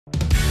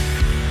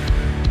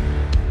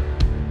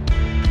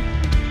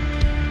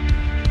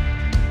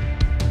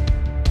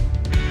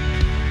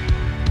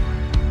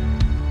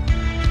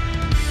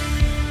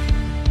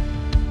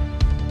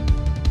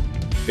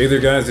Hey there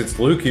guys, it's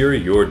Luke here,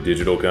 your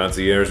digital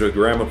concierge with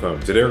Gramophone.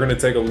 Today we're going to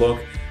take a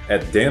look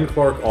at Dan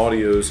Clark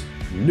Audio's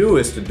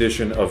newest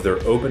edition of their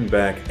open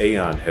back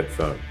Aeon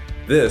headphone.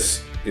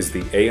 This is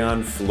the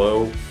Aeon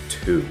FLOW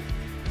 2.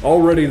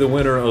 Already the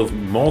winner of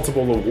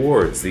multiple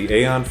awards, the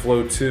Aeon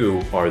FLOW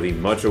 2 are the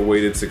much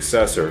awaited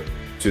successor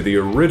to the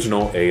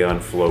original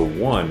Aeon FLOW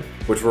 1,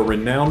 which were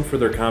renowned for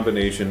their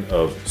combination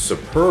of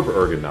superb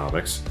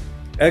ergonomics,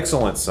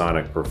 excellent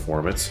sonic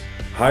performance,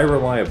 high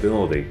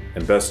reliability,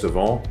 and best of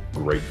all,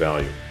 great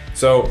value.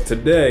 So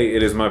today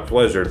it is my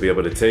pleasure to be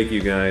able to take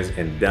you guys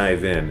and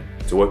dive in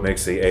to what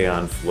makes the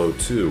Aeon FLOW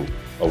 2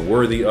 a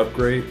worthy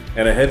upgrade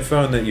and a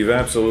headphone that you've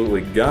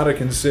absolutely got to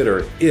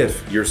consider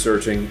if you're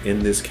searching in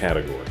this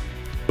category.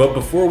 But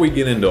before we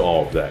get into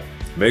all of that,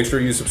 make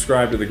sure you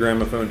subscribe to the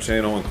Gramophone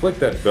channel and click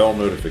that bell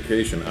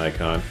notification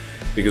icon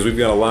because we've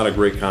got a lot of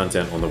great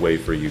content on the way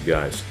for you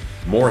guys.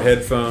 More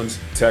headphones,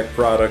 tech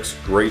products,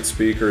 great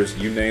speakers,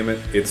 you name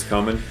it, it's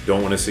coming.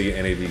 Don't want to see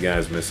any of you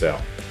guys miss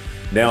out.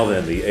 Now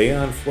then, the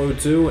Aeon FLOW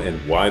 2 and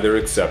why they're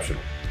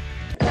exceptional.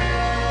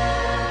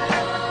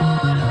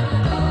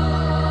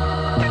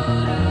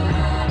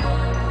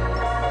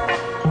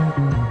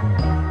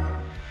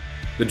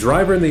 The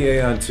driver in the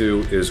Aeon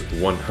 2 is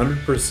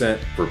 100%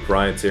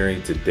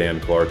 proprietary to Dan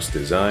Clark's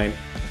design.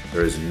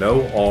 There is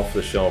no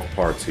off-the-shelf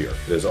parts here.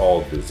 It is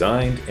all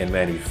designed and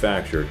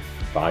manufactured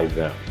by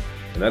them.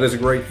 And that is a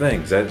great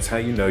thing. That's how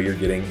you know you're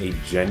getting a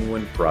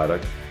genuine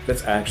product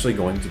that's actually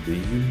going to be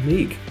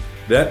unique.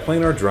 That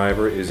planar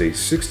driver is a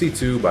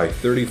 62 by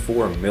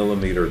 34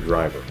 millimeter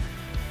driver,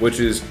 which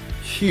is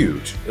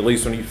huge, at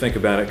least when you think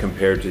about it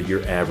compared to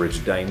your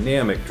average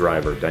dynamic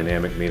driver.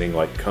 Dynamic meaning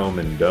like comb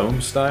and dome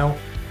style.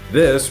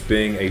 This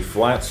being a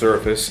flat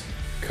surface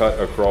cut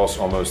across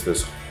almost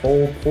this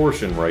whole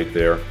portion right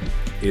there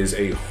is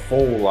a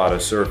whole lot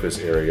of surface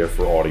area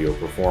for audio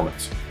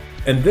performance.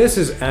 And this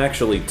is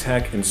actually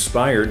tech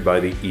inspired by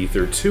the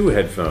Ether 2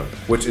 headphone,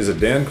 which is a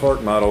Dan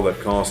Clark model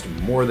that cost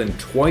more than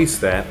twice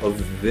that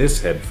of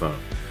this headphone.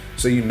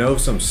 So you know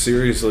some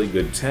seriously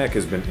good tech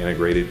has been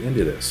integrated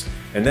into this.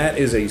 And that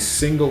is a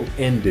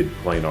single-ended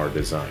planar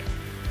design,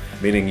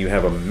 meaning you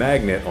have a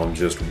magnet on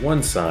just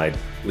one side,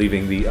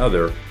 leaving the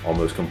other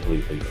almost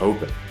completely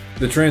open.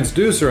 The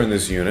transducer in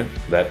this unit,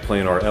 that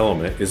planar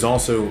element, is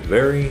also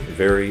very,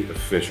 very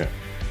efficient,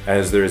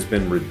 as there has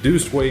been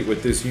reduced weight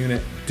with this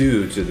unit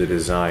due to the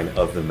design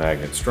of the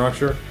magnet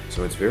structure,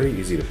 so it's very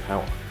easy to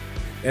power.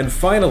 And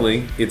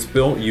finally, it's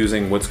built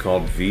using what's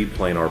called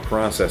V-planar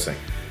processing.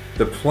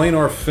 The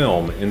planar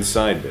film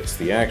inside this,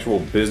 the actual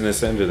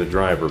business end of the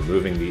driver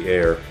moving the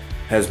air,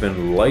 has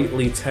been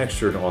lightly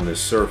textured on this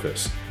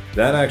surface.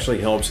 That actually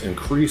helps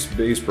increase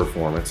bass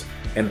performance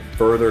and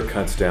further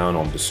cuts down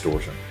on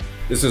distortion.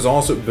 This is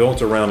also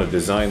built around a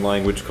design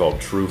language called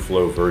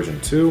TrueFlow version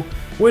 2,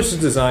 which is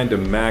designed to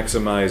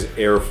maximize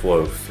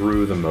airflow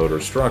through the motor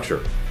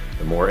structure.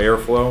 The more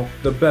airflow,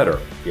 the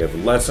better. You have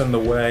less in the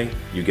way,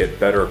 you get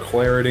better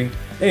clarity,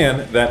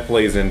 and that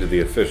plays into the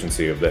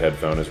efficiency of the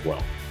headphone as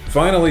well.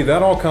 Finally,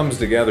 that all comes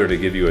together to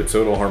give you a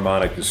total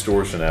harmonic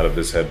distortion out of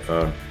this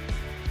headphone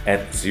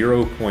at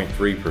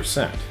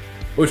 0.3%,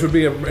 which would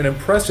be an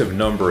impressive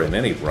number in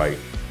any right,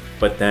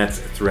 but that's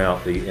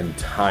throughout the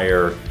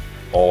entire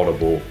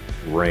audible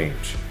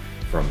range,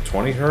 from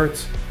 20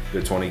 Hz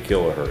to 20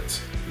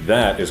 kilohertz.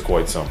 That is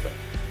quite something.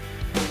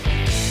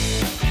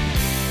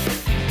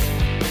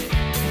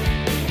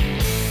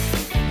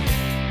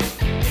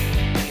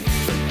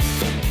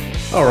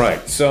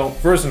 Alright, so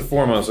first and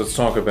foremost, let's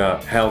talk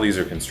about how these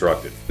are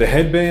constructed. The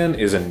headband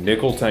is a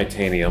nickel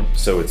titanium,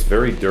 so it's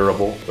very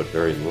durable but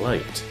very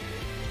light.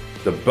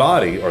 The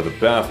body, or the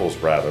baffles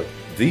rather,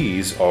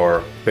 these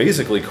are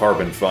basically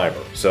carbon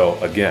fiber. So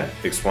again,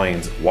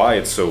 explains why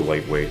it's so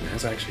lightweight and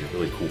has actually a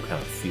really cool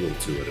kind of feel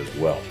to it as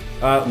well.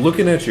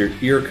 Looking at your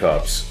ear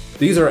cups,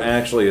 these are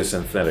actually a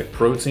synthetic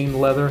protein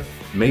leather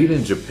made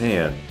in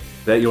Japan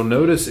that you'll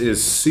notice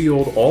is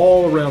sealed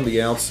all around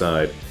the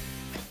outside,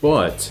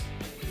 but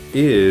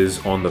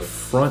is on the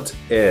front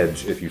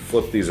edge, if you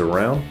flip these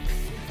around,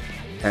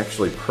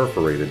 actually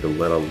perforated to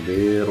let a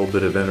little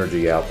bit of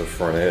energy out the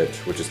front edge,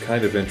 which is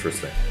kind of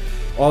interesting.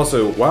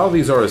 Also, while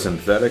these are a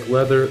synthetic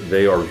leather,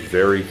 they are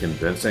very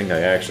convincing.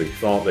 I actually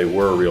thought they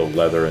were real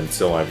leather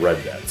until I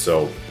read that,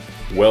 so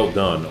well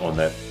done on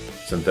that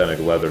synthetic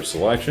leather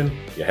selection.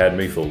 You had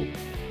me fooled.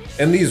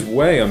 And these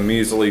weigh a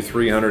measly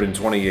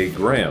 328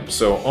 grams,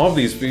 so all of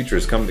these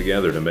features come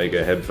together to make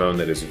a headphone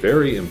that is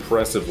very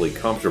impressively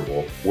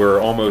comfortable,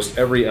 where almost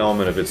every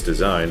element of its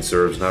design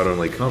serves not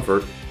only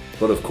comfort,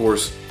 but of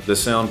course, the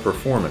sound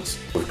performance,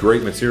 with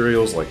great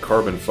materials like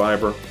carbon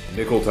fiber,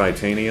 nickel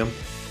titanium,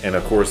 and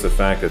of course the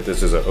fact that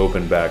this is an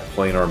open back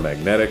planar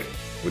magnetic,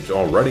 which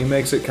already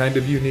makes it kind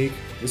of unique.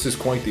 This is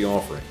quite the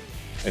offering.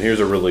 And here's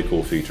a really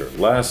cool feature.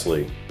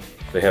 Lastly,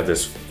 they have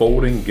this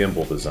folding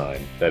gimbal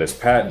design that is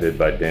patented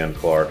by Dan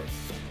Clark,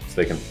 so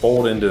they can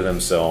fold into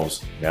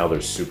themselves. Now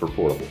they're super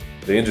portable.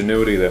 The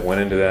ingenuity that went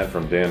into that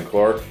from Dan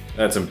Clark,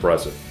 that's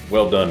impressive.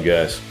 Well done,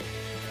 guys.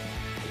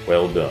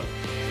 Well done.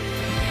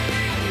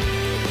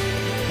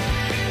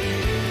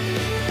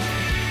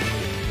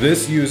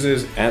 This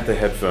uses, at the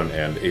headphone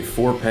end, a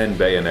 4-pin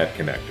bayonet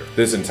connector.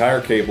 This entire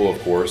cable, of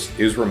course,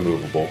 is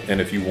removable, and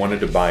if you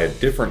wanted to buy a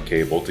different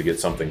cable to get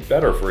something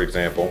better, for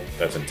example,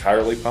 that's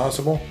entirely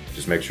possible.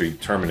 Just make sure you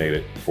terminate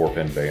it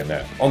 4-pin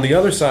bayonet. On the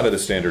other side of the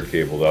standard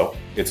cable, though,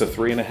 it's a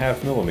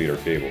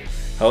 3.5mm cable.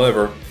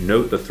 However,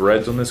 note the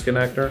threads on this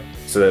connector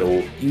so that it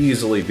will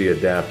easily be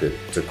adapted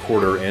to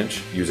 1/4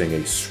 inch using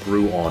a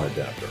screw-on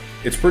adapter.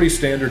 It's pretty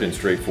standard and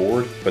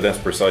straightforward, but that's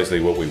precisely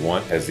what we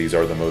want, as these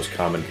are the most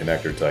common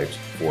connector types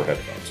for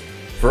headphones.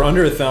 For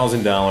under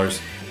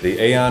 $1,000, the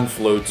Aeon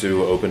FLOW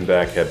 2 open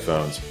back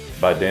headphones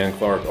by Dan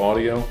Clark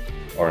Audio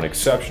are an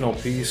exceptional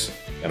piece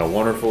and a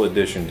wonderful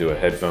addition to a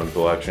headphone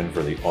collection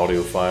for the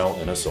audiophile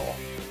in us all.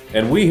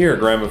 And we here at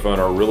Gramophone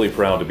are really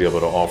proud to be able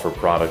to offer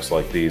products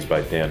like these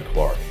by Dan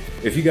Clark.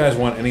 If you guys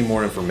want any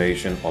more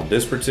information on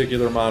this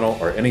particular model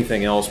or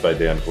anything else by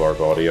Dan Clark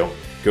Audio,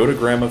 go to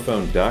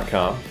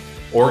gramophone.com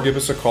or give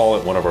us a call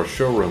at one of our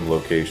showroom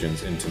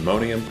locations in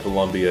Timonium,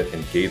 Columbia,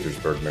 and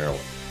Gaithersburg, Maryland.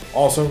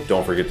 Also,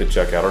 don't forget to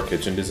check out our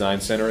Kitchen Design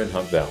Center in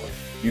Hunt Valley.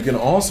 You can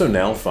also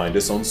now find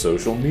us on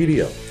social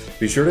media.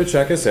 Be sure to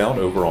check us out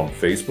over on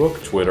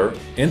Facebook, Twitter,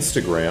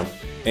 Instagram,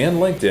 and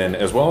LinkedIn,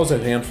 as well as a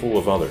handful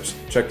of others.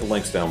 Check the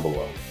links down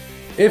below.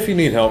 If you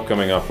need help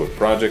coming up with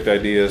project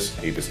ideas,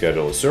 need to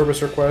schedule a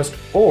service request,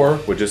 or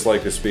would just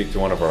like to speak to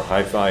one of our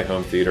hi-fi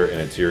home theater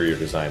and interior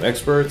design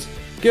experts,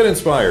 get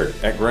inspired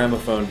at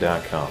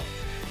gramophone.com.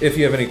 If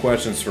you have any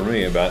questions for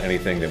me about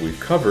anything that we've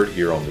covered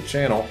here on the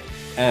channel,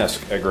 ask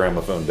at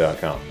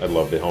gramophone.com. I'd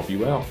love to help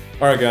you out.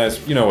 Alright guys,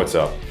 you know what's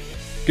up.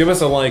 Give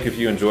us a like if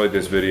you enjoyed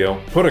this video,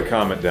 put a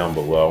comment down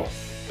below,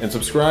 and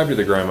subscribe to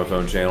the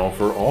Gramophone channel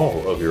for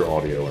all of your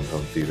audio and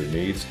home theater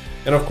needs.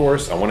 And of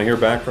course, I want to hear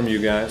back from you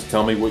guys.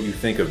 Tell me what you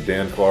think of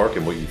Dan Clark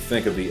and what you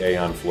think of the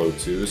Aeon FLOW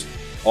 2s.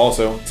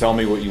 Also, tell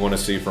me what you want to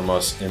see from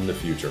us in the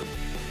future.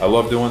 I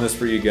love doing this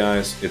for you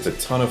guys. It's a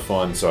ton of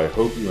fun, so I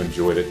hope you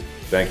enjoyed it.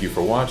 Thank you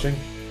for watching.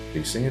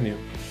 Be seeing you.